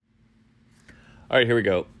All right, here we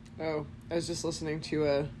go. Oh, I was just listening to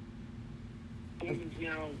a...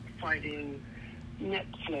 Fighting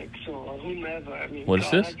Netflix or whomever. I mean, what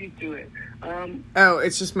is this? How do you do it? Oh,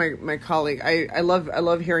 it's just my colleague. I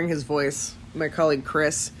love hearing his voice. My colleague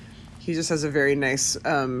Chris, he just has a very nice,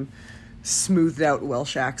 smoothed out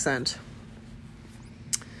Welsh accent.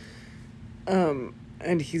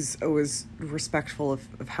 And he's always respectful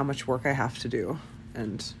of how much work I have to do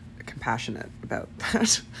and compassionate about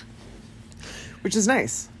that, which is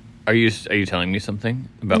nice. Are you telling me something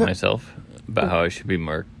about myself? About how I should be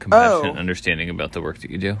more compassionate and understanding about the work that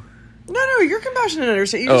you do? No, you're compassionate and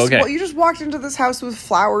understanding. You just walked into this house with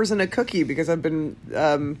flowers and a cookie because I've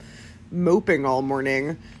been moping all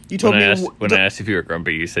morning. You told me... When I asked if you were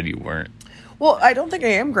grumpy, you said you weren't. Well, I don't think I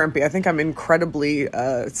am grumpy. I think I'm incredibly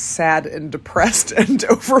sad and depressed and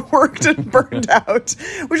overworked and burned out,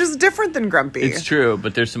 which is different than grumpy. It's true,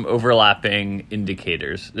 but there's some overlapping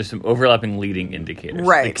indicators. There's some overlapping leading indicators.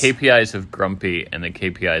 Right. The KPIs of grumpy and the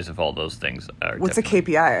KPIs of all those things are What's a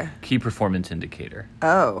KPI? Key performance indicator.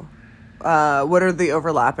 Oh. What are the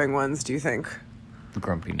overlapping ones, do you think?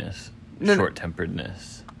 Grumpiness. No.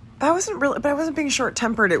 Short-temperedness. I wasn't being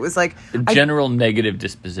short-tempered. It was like... A general negative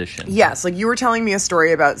disposition. Yes, like you were telling me a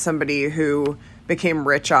story about somebody who became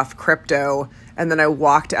rich off crypto, and then I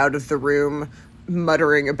walked out of the room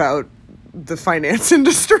muttering about the finance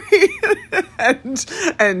industry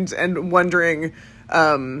and wondering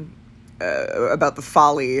about the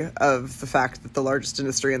folly of the fact that the largest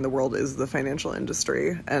industry in the world is the financial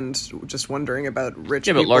industry, and just wondering about rich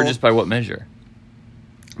people. Yeah, but largest by what measure?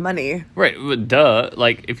 Money. Right, but duh.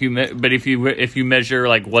 Like if you measure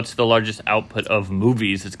like what's the largest output of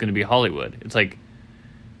movies, it's going to be Hollywood. It's like...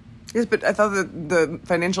 Yes, but I thought that the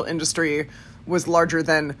financial industry was larger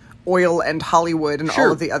than oil and Hollywood and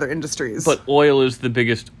all of the other industries. But oil is the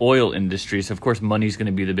biggest oil industry, so of course money's going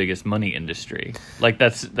to be the biggest money industry. Like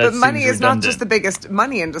that's But money is redundant. not just the biggest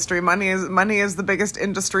money industry. Money is the biggest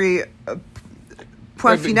industry.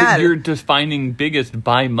 Point final. But you're defining biggest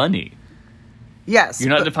by money. Yes. You're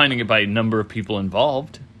not defining it by number of people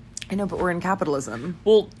involved. I know, but we're in capitalism.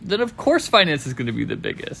 Well, then of course finance is going to be the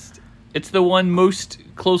biggest. It's the one most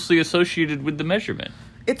closely associated with the measurement.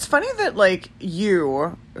 It's funny that, like,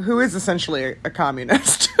 you, who is essentially a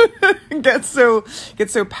communist, gets so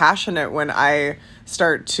passionate when I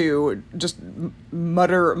start to just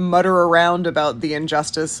mutter around about the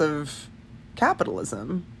injustice of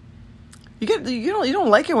capitalism. You don't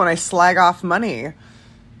like it when I slag off money.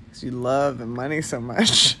 Because you love money so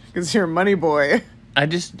much. Because you're a money boy. I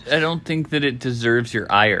don't think that it deserves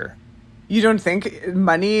your ire. You don't think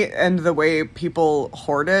money and the way people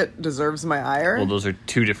hoard it deserves my ire? Well, those are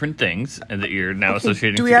two different things, and that you're now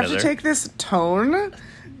associating together. Do we have to take this tone?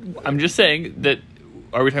 I'm just saying that,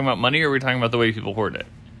 are we talking about money or are we talking about the way people hoard it?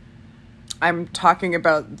 I'm talking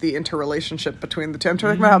about the interrelationship between the two. I'm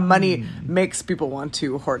talking about how money makes people want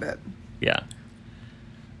to hoard it. Yeah.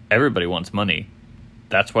 Everybody wants money.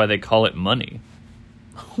 That's why they call it money.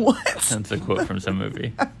 What? That's a quote from some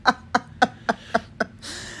movie.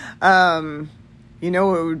 You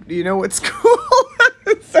know what's cool?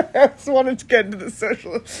 Sorry, I just wanted to get into the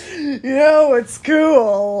social. You know what's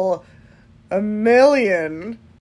cool? $1 million